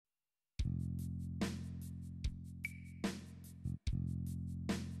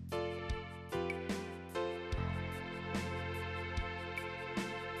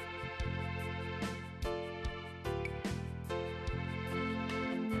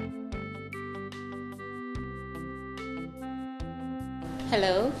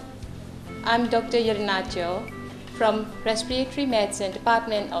Hello, I'm Dr. Yadanar Kyaw from Respiratory Medicine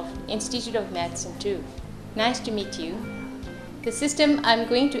Department of Institute of Medicine 2. Nice to meet you. The system I'm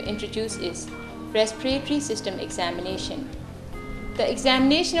going to introduce is Respiratory System Examination. The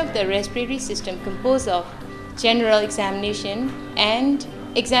examination of the respiratory system composed of general examination and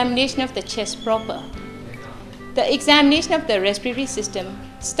examination of the chest proper. The examination of the respiratory system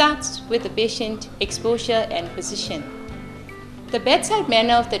starts with the patient exposure and position. The bedside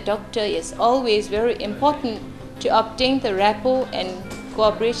manner of the doctor is always very important to obtain the rapport and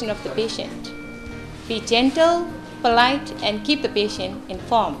cooperation of the patient. Be gentle, polite, and keep the patient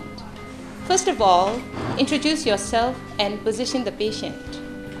informed. First of all, introduce yourself and position the patient.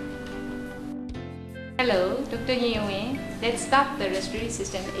 Hello, Dr. Yue. Let's start the respiratory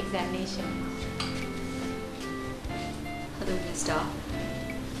system examination. Hello, Mr.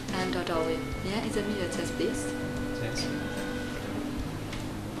 I'm Dr. Owen. May I examine your chest, please? Yes.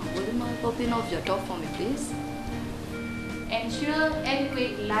 Would you mind popping off your top for me, please? Ensure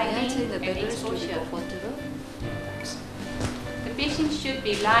adequate lighting May I take the and bed rest to be exposure. comfortable? The patient should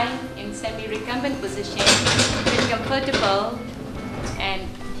be lying in semi-recumbent position with comfortable and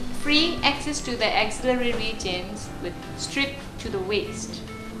free access to the axillary regions with strip to the waist.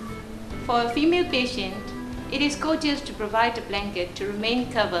 For a female patient, it is courteous to provide a blanket to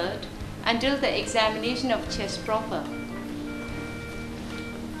remain covered until the examination of chest proper.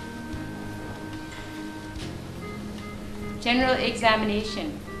 General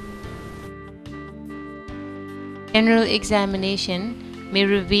examination. General examination may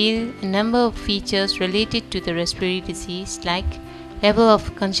reveal a number of features related to the respiratory disease like level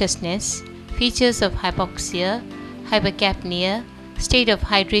of consciousness, features of hypoxia, hypercapnia, state of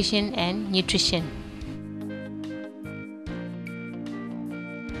hydration and nutrition.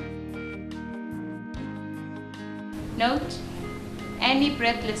 Note: any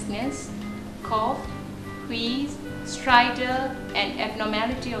breathlessness, cough, wheeze, stridor and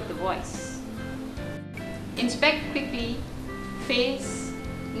abnormality of the voice. Inspect quickly face,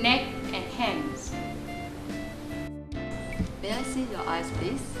 neck and hands. May I see your eyes,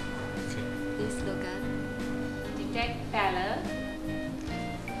 please? Please look at. Detect pallor.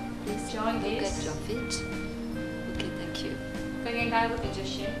 Please Joint look is at your feet. Okay, thank you. Congenital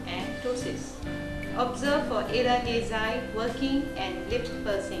congestion and ptosis. Observe for aera nasi working and lips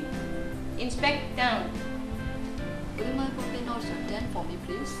pulsing. Inspect tongue. Would you mind popping out your tent for me,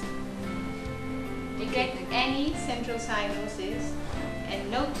 please? Detect thank you. any central cyanosis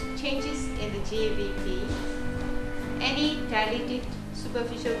and note changes in the JVP, any dilated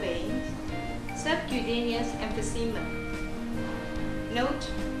superficial veins, subcutaneous emphysema. Note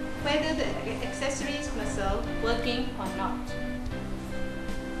whether the accessories muscle working or not.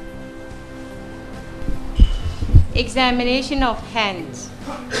 Examination of hands.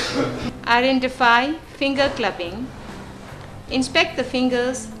 Identify finger clubbing. Inspect the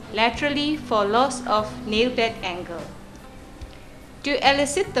fingers laterally for loss of nail bed angle. To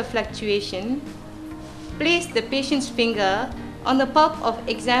elicit the fluctuation, place the patient's finger on the pulp of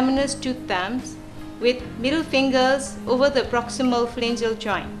examiner's two thumbs with middle fingers over the proximal phalangeal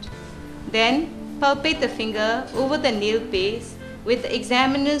joint. Then palpate the finger over the nail base with the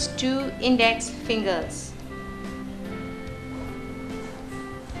examiner's two index fingers.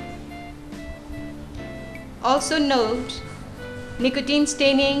 Also note nicotine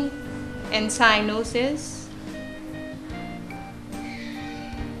staining and cyanosis,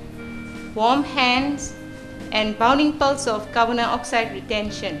 warm hands and bounding pulse of carbon dioxide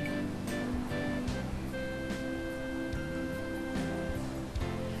retention.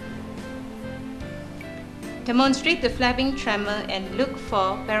 Demonstrate the flapping tremor and look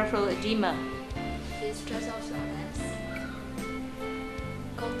for peripheral edema. Please stretch out your hands.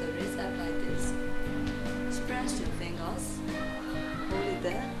 Cock the wrist up like this. Spread your fingers. Hold it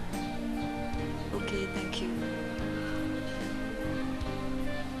there. Okay, thank you.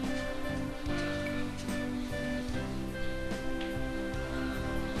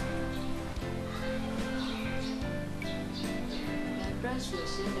 May I brush your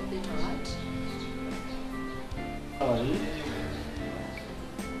chin a bit, alright?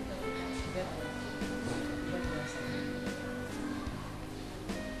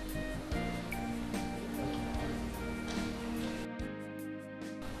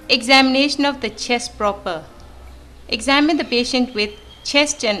 Examination of the chest proper. Examine the patient with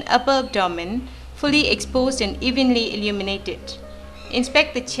chest and upper abdomen fully exposed and evenly illuminated.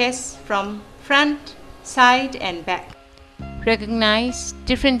 Inspect the chest from front, side and back. Recognize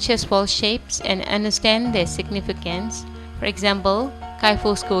different chest wall shapes and understand their significance. For example,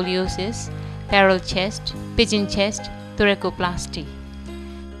 kyphoscoliosis, barrel chest, pigeon chest, thoracoplasty.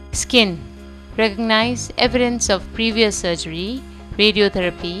 Skin. Recognize evidence of previous surgery,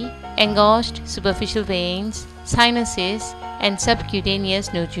 radiotherapy, engorged superficial veins, sinuses, and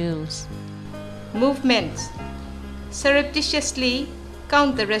subcutaneous nodules. Movements. Surreptitiously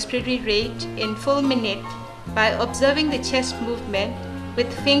count the respiratory rate in full minute by observing the chest movement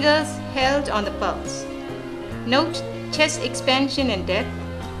with fingers held on the pulse. Note chest expansion and depth,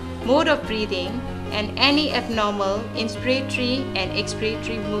 mode of breathing, and any abnormal inspiratory and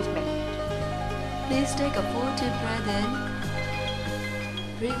expiratory movement. Please take a full deep breath in.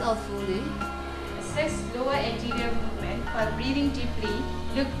 Breathe out fully. Assess lower anterior movement while breathing deeply.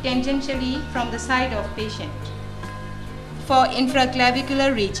 Look tangentially from the side of patient. For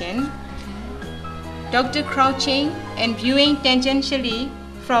infraclavicular region, doctor crouching and viewing tangentially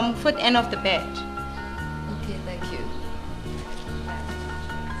from foot end of the bed. Okay, thank you.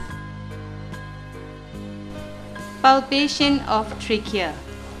 Palpation of trachea.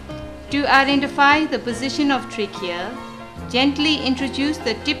 To identify the position of trachea, gently introduce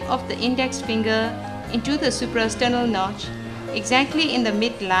the tip of the index finger into the suprasternal notch exactly in the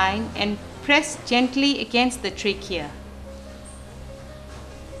midline and press gently against the trachea.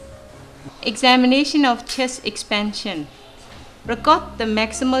 Examination of chest expansion. Record the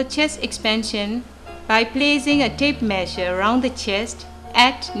maximal chest expansion by placing a tape measure around the chest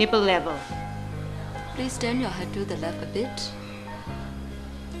at nipple level. Please turn your head to the left a bit.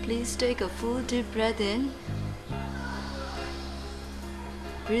 Please take a full deep breath in.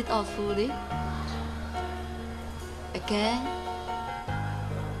 Breathe out fully. Again.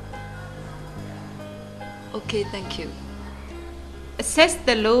 Okay, thank you. Assess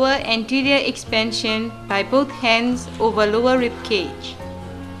the lower anterior expansion by both hands over lower rib cage.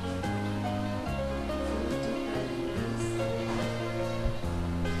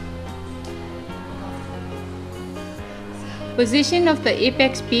 Position of the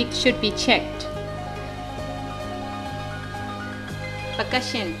apex peak should be checked.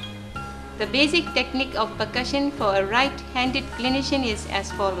 Percussion. The basic technique of percussion for a right-handed clinician is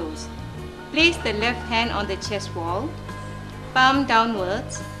as follows. Place the left hand on the chest wall, palm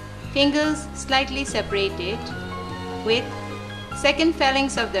downwards, fingers slightly separated, with second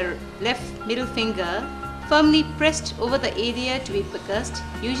phalanx of the left middle finger firmly pressed over the area to be percussed,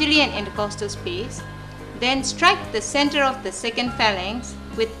 usually an intercostal space. Then strike the center of the second phalanx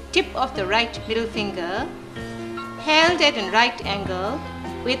with tip of the right middle finger, held at a right angle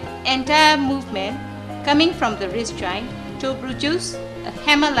with entire movement coming from the wrist joint to produce a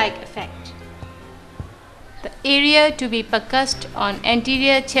hammer-like effect. The area to be percussed on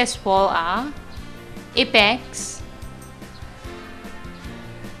anterior chest wall are apex,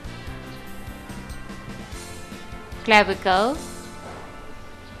 clavicle,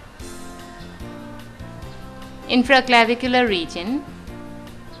 infraclavicular region,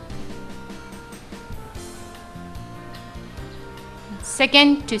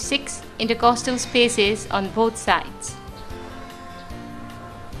 second to sixth intercostal spaces on both sides.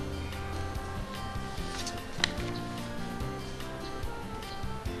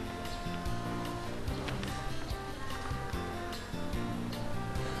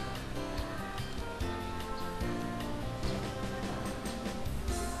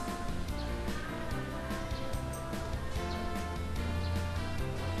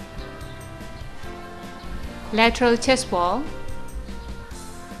 Lateral chest wall.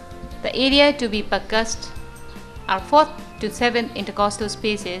 The area to be percussed are 4th to 7th intercostal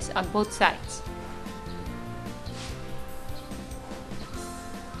spaces on both sides.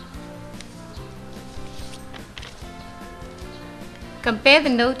 Compare the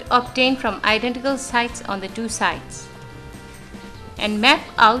note obtained from identical sites on the two sides and map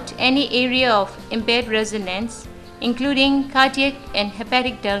out any area of impaired resonance, including cardiac and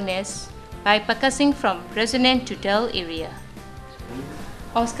hepatic dullness, by percussing from resonant to dull area.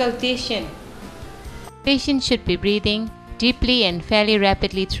 Auscultation. Patient should be breathing deeply and fairly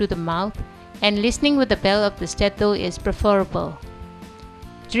rapidly through the mouth, and listening with the bell of the sthetho is preferable.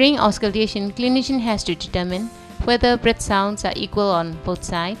 During auscultation, clinician has to determine whether breath sounds are equal on both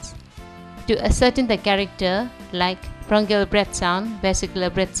sides, to ascertain the character like bronchial breath sound,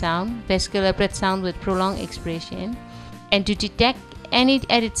 vesicular breath sound with prolonged expiration, and to detect any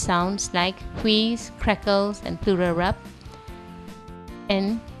added sounds like wheeze, crackles, and pleural rub,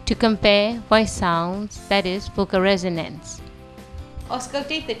 and to compare voice sounds, that is, vocal resonance.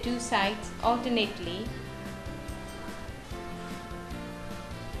 Auscultate the two sides alternately.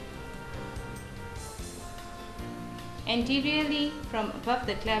 Anteriorly from above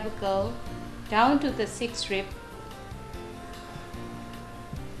the clavicle down to the sixth rib,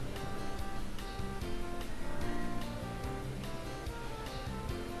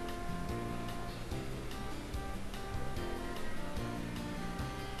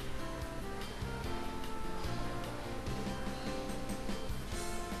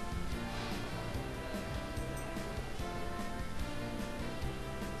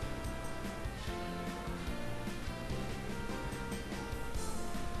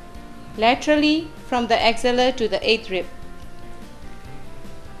 laterally from the axilla to the 8th rib.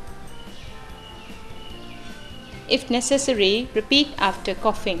 If necessary, repeat after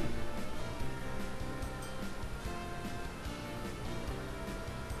coughing.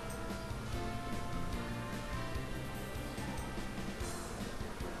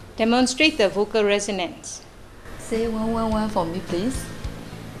 Demonstrate the vocal resonance. Say 111 for me, please.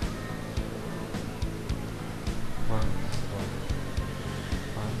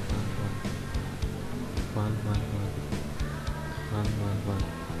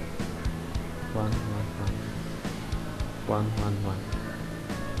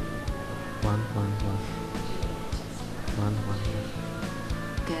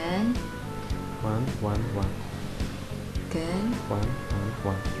 Again. Again.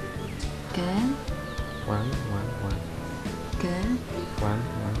 Again. Again.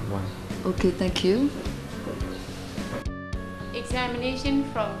 Okay, thank you. Examination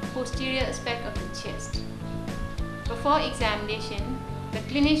from posterior aspect of the chest. Before examination, the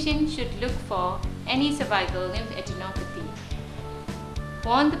clinician should look for any cervical lymphadenopathy.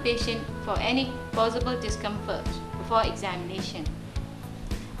 Warn the patient for any possible discomfort before examination.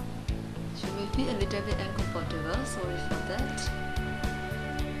 She may feel a little bit uncomfortable, sorry for that.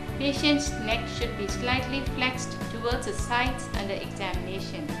 Patient's neck should be slightly flexed towards the sides under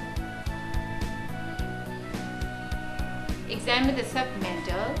examination. Examine the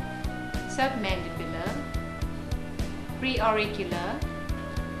submental, submandibular, preauricular,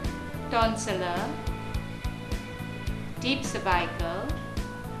 tonsillar, deep cervical,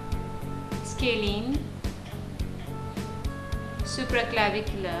 scalene,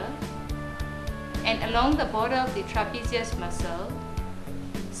 supraclavicular, and along the border of the trapezius muscle,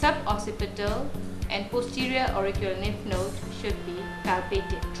 suboccipital and posterior auricular lymph node should be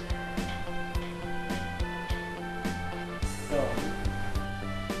palpated.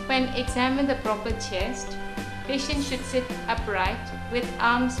 When examine the proper chest, patient should sit upright with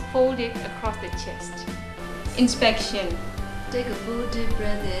arms folded across the chest. Inspection. Take a full deep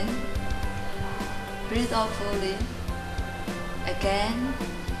breath in. Breathe out fully. Again.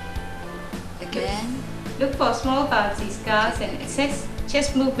 Again. Look for small palsy scars and assess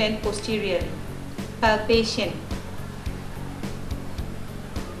chest movement posteriorly. Palpation.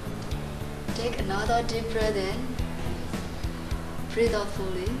 Take another deep breath in. Breathe out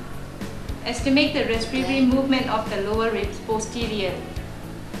fully. Estimate the respiratory movement of the lower ribs posteriorly.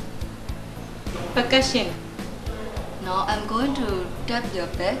 Percussion. Now I'm going to tap your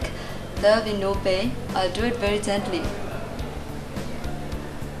back. There will be no pain. I'll do it very gently.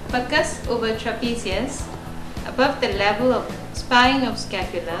 Percuss over trapezius above the level of spine of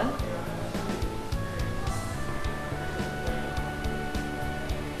scapula.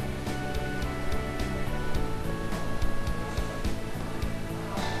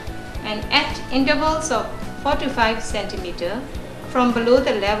 And at intervals of 4 to 5 cm from below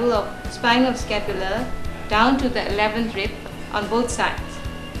the level of spine of scapula down to the 11th rib on both sides.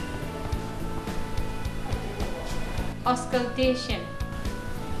 Auscultation.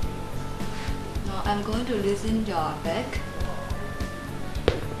 Now I'm going to loosen your back.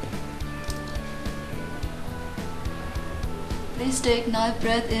 Please take 9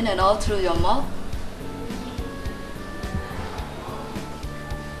 breaths in and out through your mouth.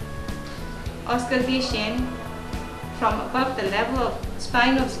 Auscultation from above the level of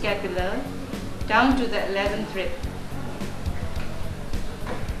spine of scapula down to the 11th rib.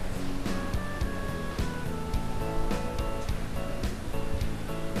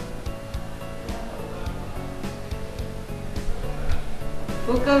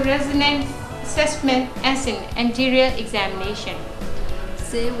 Vocal resonance assessment as in anterior examination.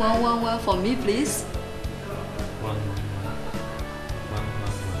 Say 111 for me, please.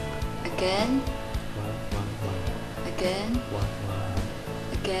 Again. Again.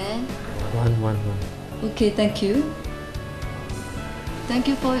 Again. Okay, thank you. Thank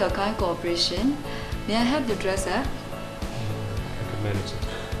you for your kind cooperation. May I have the dresser? I can manage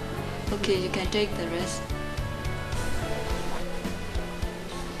it. Okay, you can take the rest.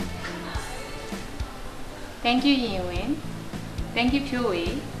 Thank you, Yuen. Thank you, Pyo.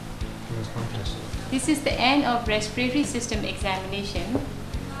 It was my pleasure. This is the end of respiratory system examination,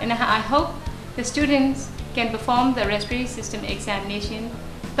 and I hope the students can perform the respiratory system examination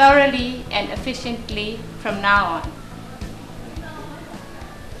thoroughly and efficiently from now on.